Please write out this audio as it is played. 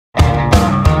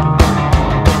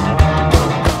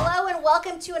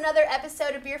welcome to another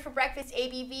episode of Beer for Breakfast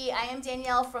ABV. I am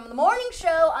Danielle from the morning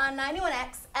show on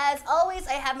 91X. As always,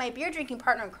 I have my beer drinking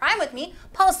partner in crime with me,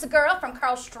 Paul Segura from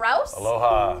Karl Strauss.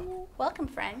 Aloha. Welcome,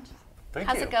 friend. Thank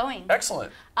How's you. it going?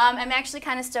 Excellent. I'm actually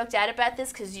kind of stoked out about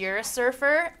this because you're a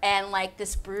surfer, and like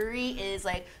this brewery is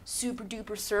like super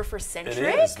duper surfer centric.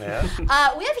 It is, man.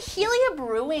 We have Helia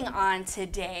Brewing on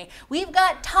today. We've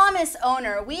got Thomas,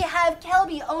 owner. We have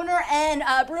Kelby, owner and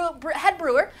head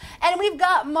brewer, and we've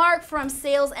got Mark from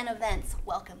sales and events.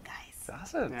 Welcome, guys.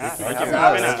 Awesome. Yeah, Thank you you. for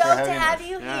having So us. stoked to have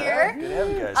you here. Good to have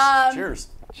you guys. Cheers.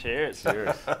 Cheers.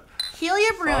 Cheers.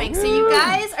 Helia Brewing. So you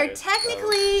guys are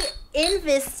technically in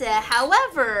Vista.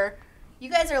 However, you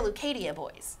guys are Leucadia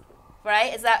boys,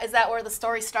 right? Is that where the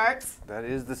story starts? That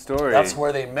is the story. That's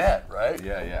where they met, right?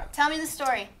 Yeah. Tell me the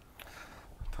story.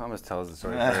 Thomas tells the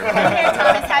story Here, first.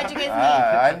 Thomas, how'd you guys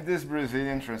meet? I'm this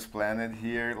Brazilian transplanted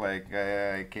here. Like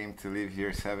I came to live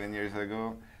here 7 years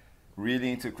ago.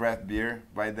 Really into craft beer.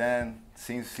 By then,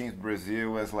 since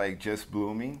Brazil was like just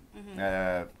blooming,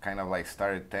 kind of like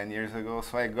started 10 years ago.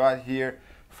 So I got here,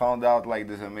 found out like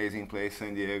this amazing place,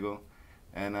 San Diego,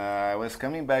 and I was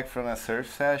coming back from a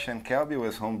surf session. Kelby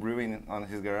was home brewing on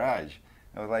his garage.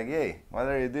 I was like, hey, what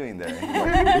are you doing there? He's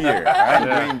like, beer.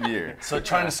 I'm doing beer. So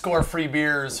trying to score free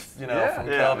beers, from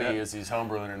Kelby as he's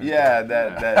homebrewing. In his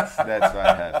That's what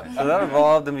happened. So that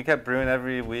evolved, and we kept brewing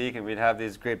every week, and we'd have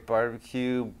these great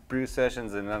barbecue brew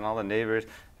sessions, and then all the neighbors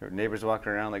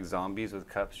walking around like zombies with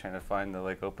cups trying to find the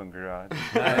like open garage.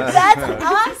 That's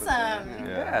awesome.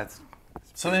 Yeah.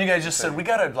 So then you guys just said, we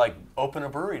got to like open a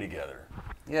brewery together.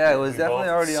 Yeah, it was We definitely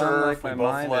both already on surf, like my we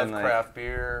both mind. love and, like, craft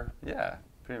beer. Yeah,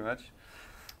 pretty much.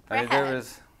 Right. I mean,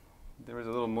 there was a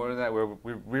little more to that where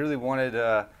we really wanted,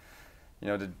 to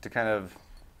kind of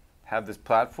have this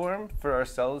platform for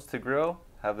ourselves to grow,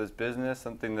 have this business,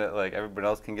 something that like everybody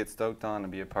else can get stoked on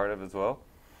and be a part of as well.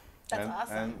 That's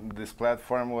awesome. And this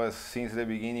platform was since the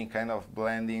beginning kind of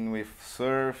blending with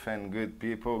surf and good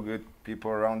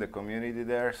people around the community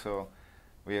there. So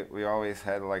we always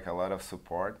had like a lot of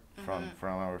support from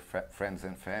our friends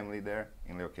and family there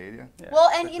in Leucadia. Yeah,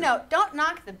 Well, and don't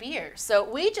knock the beer. So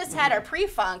we just had our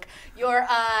pre-funk, your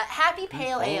Happy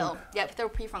Pale Ale. Yep, there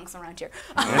were pre-funks around here.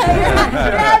 Your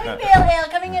Happy Pale Ale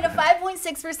coming in at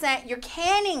 5.6%. You're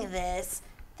canning this.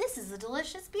 This is a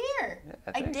delicious beer. Yeah,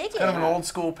 I dig It's it. kind of an old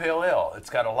school pale ale.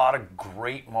 It's got a lot of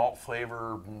great malt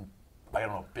flavor. I don't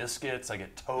know, biscuits. I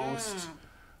get toast.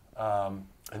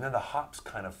 And then the hops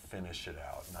kind of finish it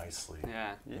out nicely.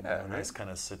 Yeah. Yeah, Nice kind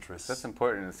of citrus. That's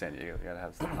important in San Diego. You gotta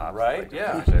have some hops, Right? like, to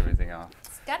Yeah. finish everything off.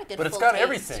 It's got a good But it's full got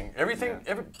taste. everything.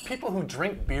 People who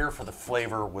drink beer for the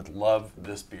flavor would love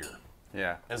this beer,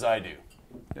 Yeah. as I do.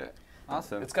 Yeah.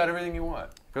 Awesome. It's got everything you want.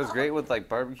 Goes great with like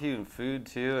barbecue and food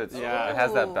too. It Yeah.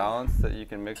 has Ooh. that balance that you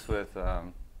can mix with,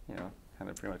 kind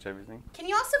of pretty much everything. Can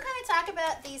you also kind of talk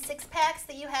about these 6-packs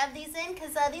that you have these in?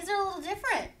 Because these are a little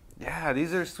different. Yeah,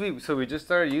 these are sweet. So we just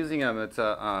started using them. It's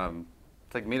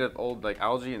it's like made of old like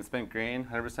algae and spent grain,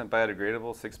 100%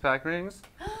 biodegradable 6-pack rings.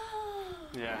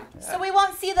 Yeah. So we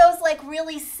won't see those like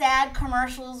really sad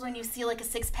commercials when you see like a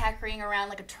 6-pack ring around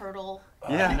like a turtle.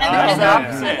 Yeah. That's the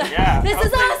opposite. Yeah. This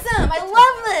is awesome. I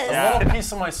love this. A little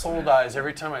piece of my soul dies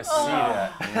every time I see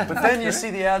that. But then you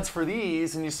see the ads for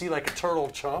these, and you see like a turtle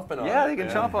chomping on Yeah, it. they can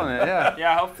chomp on it. Yeah.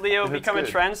 Yeah, hopefully it'll That's become a good.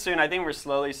 trend soon. I think we're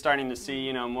slowly starting to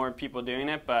see, more people doing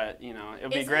it, but, it'll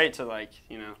be Is great to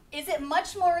Is it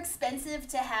much more expensive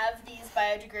to have these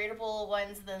biodegradable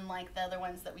ones than like the other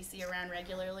ones that we see around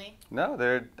regularly? No,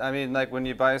 like when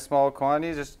you buy small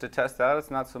quantities just to test out,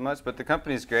 it's not so much. But the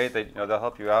company's great. they'll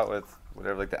help you out with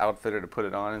whatever, like the outfitter to put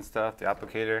it on and stuff, the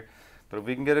applicator. But if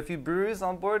we can get a few breweries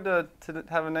on board to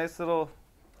have a nice little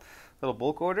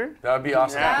bulk order, That would be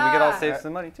awesome. Yeah. we could all save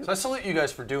some money too. So I salute you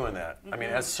guys for doing that. I mean,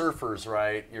 as surfers,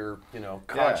 right, you're,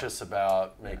 conscious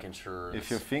about making sure.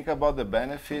 If you think about the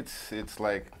benefits, it's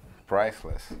like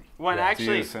priceless When to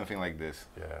actually, use something like this.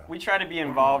 Yeah. we try to be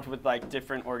involved with like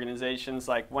different organizations.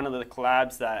 Like one of the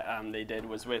collabs that they did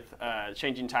was with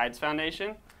Changing Tides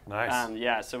Foundation.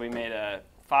 Nice. So we made a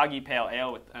foggy pale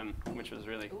ale with them, which was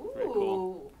really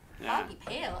cool. Yeah. Foggy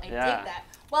pale. I dig Yeah. that.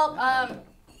 Well,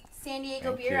 San Diego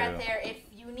Thank beer you. out there. If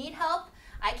you need help,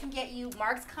 I can get you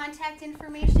Mark's contact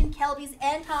information, Kelby's,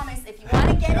 and Thomas. If you want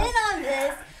to get in on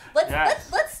this,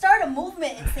 let's start a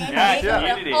movement in San Diego.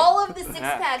 community. All of the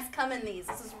 6-packs come in these.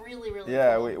 This is really, really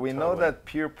Yeah, cool. we know that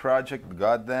Peer Project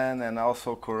got them, and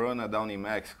also Corona down in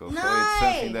Mexico. So it's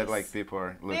something that Nice. like people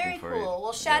are looking Very for. cool.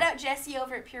 Well, shout out Jesse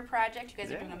over at Pure Project. You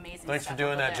guys are doing amazing Thanks stuff for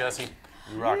doing over that, there. Jesse.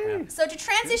 You rock, man. So to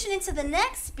transition into the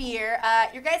next beer,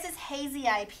 your guys' Hazy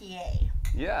IPA.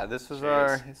 Yeah, this is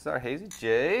Cheers. our Hazy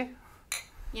J.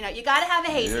 You know, you got to have a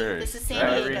hazy. Cheers. This is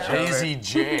San Diego. Hazy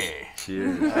J.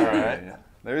 Cheers. All right. Yeah.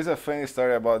 There is a funny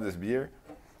story about this beer.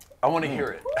 I want to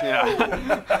hear it.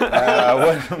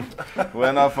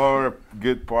 One of our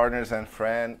good partners and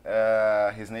friend,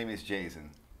 his name is Jason.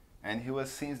 And he was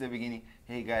since the beginning,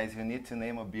 hey guys, you need to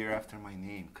name a beer after my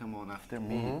name. Come on, after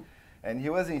me. And he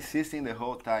was insisting the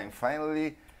whole time.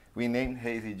 Finally, we named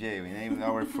Hazy J. We named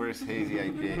our first Hazy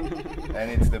IPA.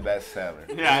 And it's the best seller.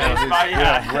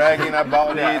 Bragging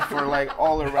about it for like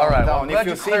all around town. Well, if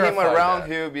you see him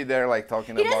around, he'll be there like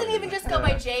talking about it. He doesn't even just go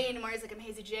by J anymore. He's like, I'm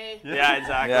Hazy J. Yeah,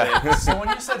 exactly. Yeah. So when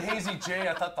you said Hazy J,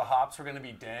 I thought the hops were going to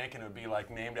be dank and it would be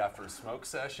like named after a smoke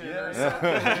session or something.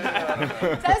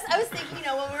 I was thinking, you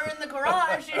know, when we were in the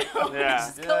garage, you know,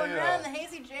 just going around the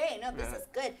Hazy J. No, this is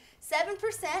good.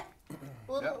 7%,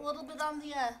 a little bit on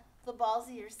the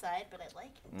ballsier side, but I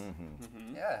like it.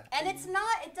 Yeah. And it's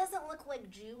not, it doesn't look like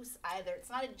juice either. It's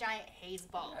not a giant haze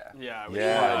ball.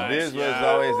 This was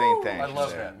always the intention. I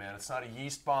love that, man. It's not a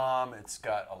yeast bomb. It's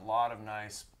got a lot of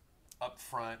nice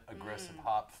upfront aggressive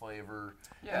hop flavor.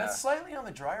 Yeah. And it's slightly on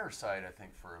the drier side, I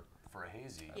think, for a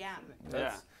hazy. Yeah.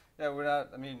 Yeah, we're not,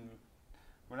 I mean,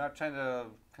 we're not trying to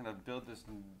kind of build this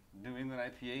New England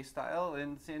IPA style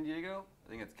in San Diego. I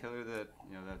think it's killer that,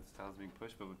 you know, that style's being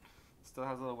pushed, but it still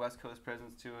has a little West Coast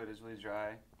presence to it. It's really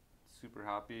dry, super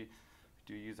hoppy.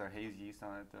 We do use our hazy yeast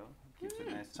on it, though. Keeps it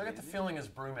nice. So I get the feeling as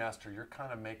brewmaster, you're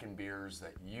kind of making beers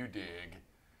that you dig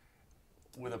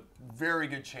with a very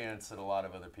good chance that a lot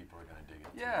of other people are going to dig it.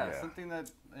 Yeah, something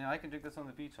that, you know, I can drink this on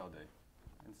the beach all day.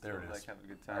 And still, There it is. like, have a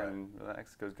good time and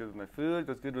relax. Goes good with my food,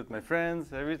 goes good with my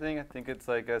friends, everything. I think it's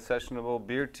like a sessionable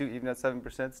beer, too, even at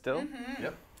 7% still.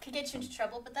 Yep. Could get you into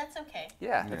trouble, but that's okay.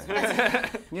 Yeah.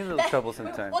 Need a little trouble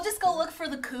sometimes. We'll just go look for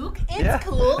the kook. It's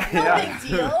cool. No big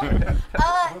deal.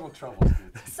 A little trouble,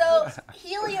 dude. So,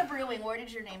 Helia Brewing, where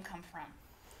did your name come from?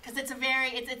 Because it's a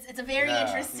very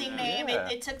interesting name.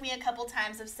 It took me a couple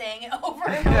times of saying it over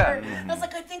and over. I was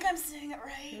like, I think I'm saying it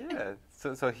right. Yeah.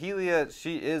 So Helia,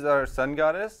 she is our sun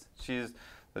goddess. She's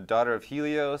the daughter of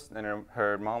Helios, and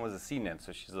her mom was a sea nymph.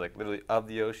 So she's like literally of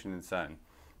the ocean and sun.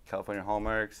 California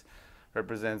hallmarks,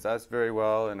 represents us very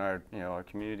well in our our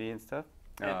community and stuff.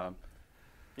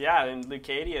 Yeah, and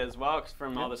Leucadia as well,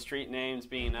 from all the street names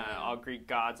being all Greek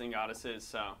gods and goddesses.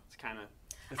 So it's kind of.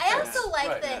 I also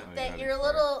like that you're a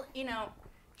little,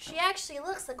 she actually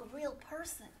looks like a real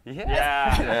person.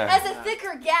 As a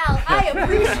thicker gal, I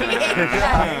appreciate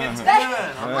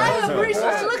that. I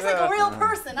appreciate she looks like a real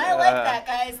person. I like that,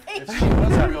 guys. Thank you. If she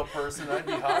was a real person, I'd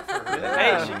be hot for her.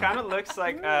 Hey, she kind of looks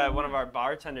like one of our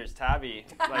bartenders, Tabby.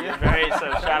 Like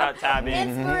shout out Tabby.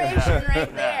 Inspiration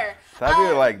right there. Tabby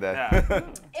would like that.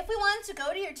 If we wanted to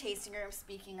go to your tasting room,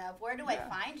 speaking of, where do I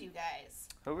find you guys?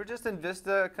 So we're just in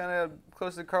Vista, kind of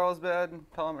close to Carlsbad,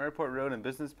 Pelham Airport Road and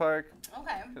Business Park.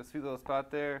 Okay. Got a sweet little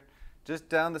spot there. Just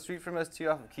down the street from us, too,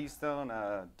 off of Keystone,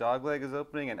 Dogleg is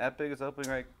opening and Epic is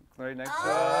opening right next to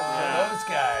us. Those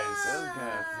guys.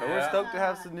 So we're stoked to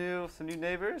have some new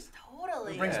neighbors.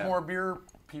 Totally. It brings more beer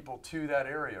people to that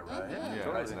area, right?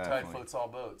 Rising tide floats all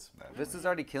boats. Vista's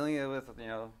already killing it with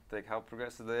like how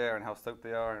progressive they are and how stoked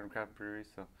they are in craft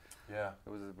breweries. So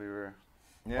we were.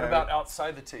 What about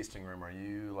outside the tasting room? Are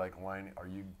you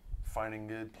finding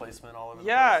good placement all over the place?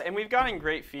 Yeah, and we've gotten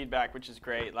great feedback, which is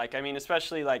great. Like, I mean,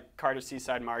 especially like Carter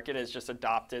Seaside Market has just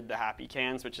adopted the Happy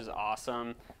Cans, which is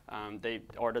awesome. They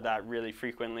order that really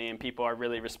frequently, and people are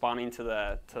really responding to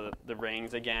the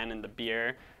rings again and the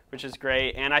beer, which is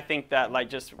great. And I think that like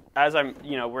just as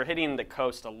we're hitting the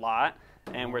coast a lot,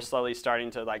 and we're slowly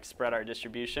starting to like spread our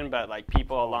distribution, but like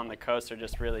people along the coast are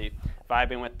just really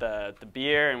vibing with the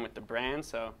beer and with the brand.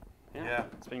 So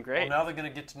it's been great. Well, now they're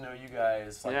gonna get to know you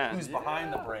guys, like who's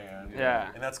behind the brand.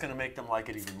 And that's gonna make them like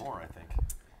it even more, I think.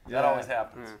 That always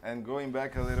happens. And going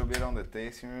back a little bit on the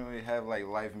tasting room, we have like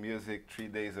live music 3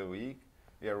 days a week.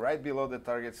 We are right below the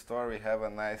Target store. We have a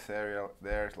nice area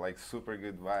there, like super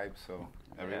good vibes. So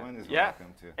everyone is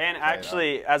welcome to. And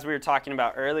actually, as we were talking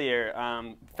about earlier,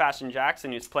 Fashion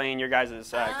Jackson, who's playing your guys'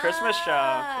 Christmas show.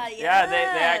 Yeah, they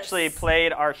actually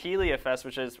played our Helia Fest,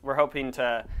 which is we're hoping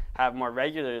to have more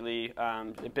regularly.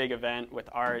 A big event with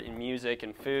art and music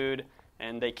and food,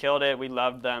 and they killed it. We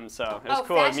loved them, so it was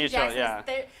cool. Fashion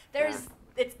Jackson's,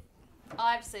 all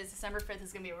I have to say is December 5th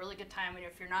is going to be a really good time, and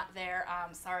if you're not there,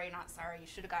 sorry, not sorry. You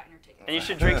should have gotten your ticket. And you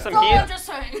should drink some I'm just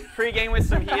saying. Pre-game with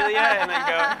some Helia, and then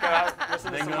go out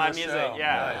listen to some live music.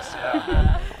 Nice,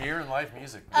 beer and live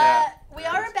music. We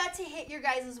are about to hit your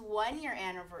guys' 1-year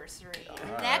anniversary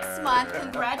next month.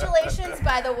 Congratulations,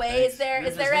 by the way. Is there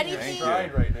anything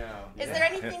right now? Is there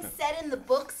anything set in the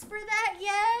books for that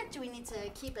yet? Do we need to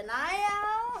keep an eye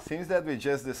out? Seems that we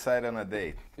just decided on a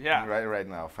date. Yeah. Right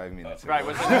now, 5 minutes ago. Right.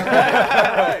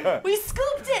 We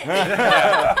scooped it.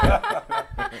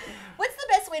 What's the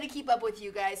best way to keep up with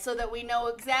you guys so that we know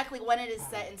exactly when it is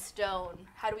set in stone?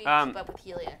 How do we keep up with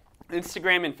Helia?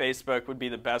 Instagram and Facebook would be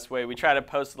the best way. We try to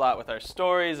post a lot with our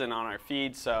stories and on our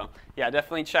feed, so yeah,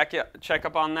 definitely check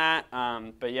up on that.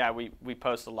 But yeah, we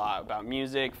post a lot about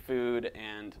music, food,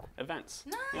 and events.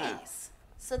 Nice. Yeah.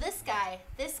 So this guy.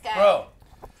 Bro,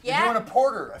 Yeah. you're doing a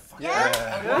porter.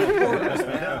 I love porters,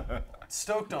 man.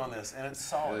 Stoked on this, and it's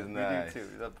solid. Nice.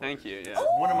 Thank you. Yeah.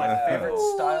 One of my favorite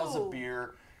styles of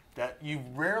beer that you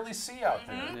rarely see out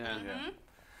there. Yeah.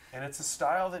 And it's a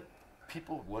style that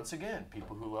people who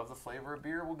love the flavor of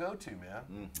beer will go to,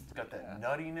 man. It's got that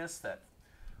nuttiness, that,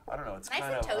 I don't know, it's Nice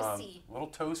kind and of toasty. A little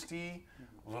toasty,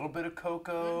 a little bit of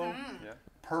cocoa,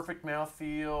 perfect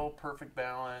mouthfeel, perfect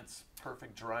balance,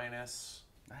 perfect dryness.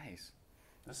 Nice.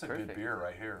 This is a good beer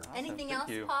right here. Awesome. Anything Thank else,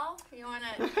 you. Paul? You wanna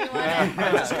I'm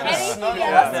just gonna anything snuggle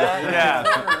else? on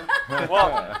that. Yeah.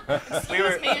 Well, we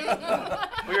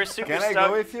were super Can stoked. I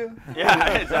go with you?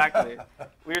 Yeah, exactly.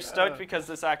 We were stoked because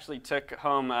this actually took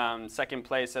home second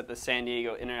place at the San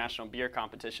Diego International Beer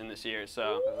Competition this year.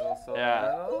 So,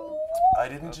 yeah. I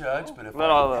didn't judge, but if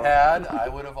Little- I had, I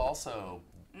would have also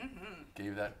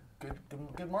gave that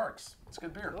good marks. It's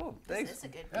good beer. Oh, This thanks. is a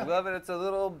good I beer. love it. It's a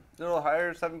little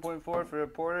higher, 7.4 for a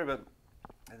porter, but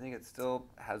I think it still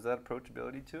has that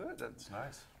approachability to it. That's It's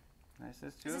nice.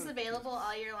 niceness to Is this it. available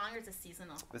all year long or is it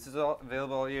seasonal? This is all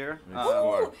available all year.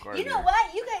 Ooh, you know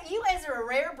what? You guys are a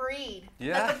rare breed.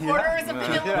 Yeah, That the porter is yeah.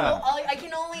 available. Yeah. I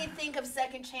can only think of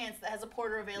Second Chance that has a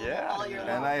porter available all year long.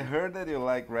 And I heard that you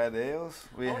like red ales.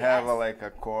 We Oh, have yes. like a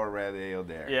core red ale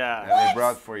there. Yeah. And What? we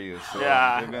brought for you. So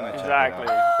Yeah, you're gonna check it exactly.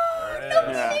 out. There it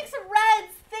Nobody is. Yeah. makes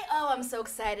reds. I'm so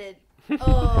excited.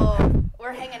 Oh,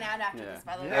 we're hanging out after this,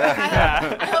 by the way.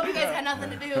 I hope you guys had nothing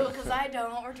to do because I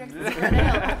don't. We're drinking some red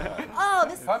ale. Oh,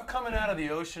 this. If I'm coming out of the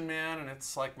ocean, man, and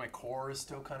it's like my core is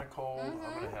still kind of cold, I'm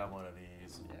gonna have one of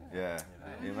these. Yeah.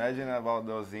 Imagine about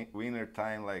those winter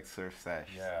time like surf sesh.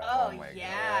 Yeah. Oh, my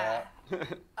yeah.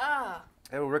 Oh.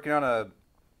 Hey, we're working on a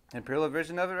imperial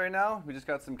version of it right now. We just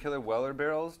got some killer Weller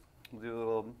barrels. We'll do a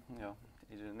little,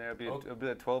 age it in there. It'll be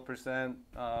a 12%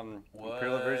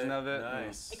 imperial version of it.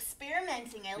 Nice.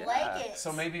 Experimenting. I Yeah. like it.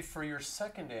 So maybe for your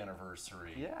second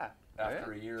anniversary, Yeah.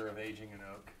 after right? a year of aging an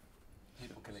oak,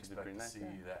 people can Should be expect pretty to nice, see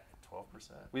yeah. that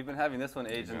 12%. We've been having this one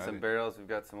aged in got some it. barrels. We've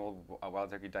got some old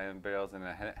Wild Turkey Diamond barrels and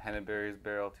a Henna Berries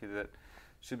barrel too that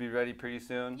should be ready pretty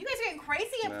soon. You guys are getting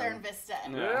crazy up there in Vista.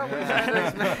 Yeah, we're trying to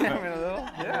experiment a little.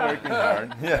 Yeah, Working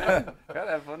hard. Yeah. gotta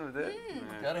have fun with it.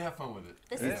 Gotta have fun with it.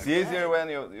 This It's is easier good.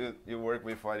 when you work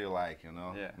with what you like,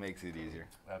 Yeah. Makes it easier.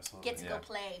 Absolutely. Get to go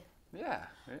play. Yeah.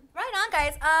 Right? Right on,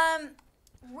 guys.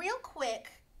 Real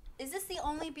quick, is this the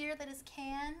only beer that is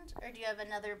canned, or do you have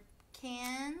another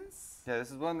cans? Yeah, this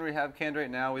is one we have canned right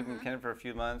now. We've been canned for a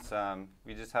few months.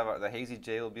 We just have the Hazy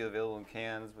J will be available in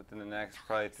cans within the next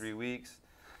probably 3 weeks.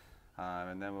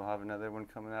 And then we'll have another one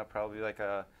coming out, probably like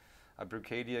a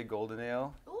Brucadia Golden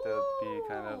Ale. That'll be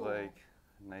kind of like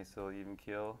a nice little even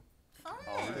keel. Fun.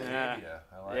 Yeah.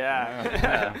 I like it.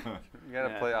 Yeah. You gotta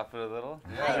Yeah. play off it a little.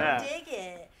 I dig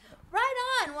it. Right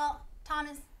on. Well,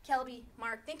 Thomas, Kelby,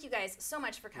 Mark, thank you guys so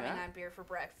much for coming on Beer for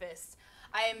Breakfast.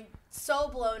 I am so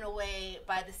blown away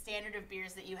by the standard of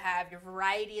beers that you have. Your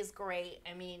variety is great.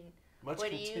 I mean, Much what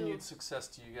continued success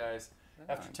to you guys.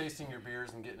 After tasting your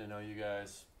beers and getting to know you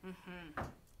guys,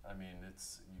 I mean,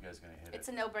 you guys are gonna hit it's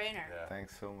it. a no-brainer. Yeah.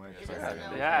 Thanks so much It for is a having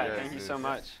no-brainer. me. Yeah, Yes, thank you yes, so yes.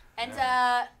 much.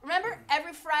 And remember,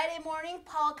 every Friday morning,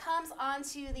 Paul comes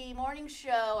onto the morning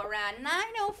show around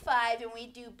 9:05, and we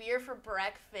do Beer for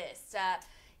Breakfast.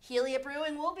 Helia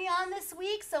Brewing will be on this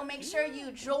week, so make sure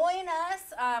you join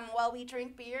us while we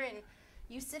drink beer and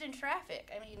you sit in traffic.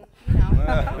 I mean,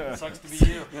 It sucks to be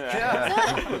you.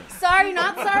 Sorry,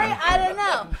 not sorry, I don't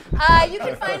know. You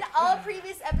can find all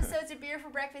previous episodes of Beer for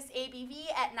Breakfast ABV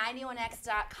at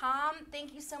 91x.com.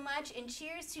 Thank you so much, and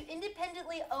cheers to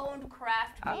independently owned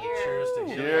craft beer. Cheers to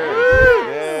you. Cheers.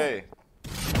 Yay.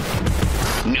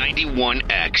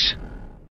 91X.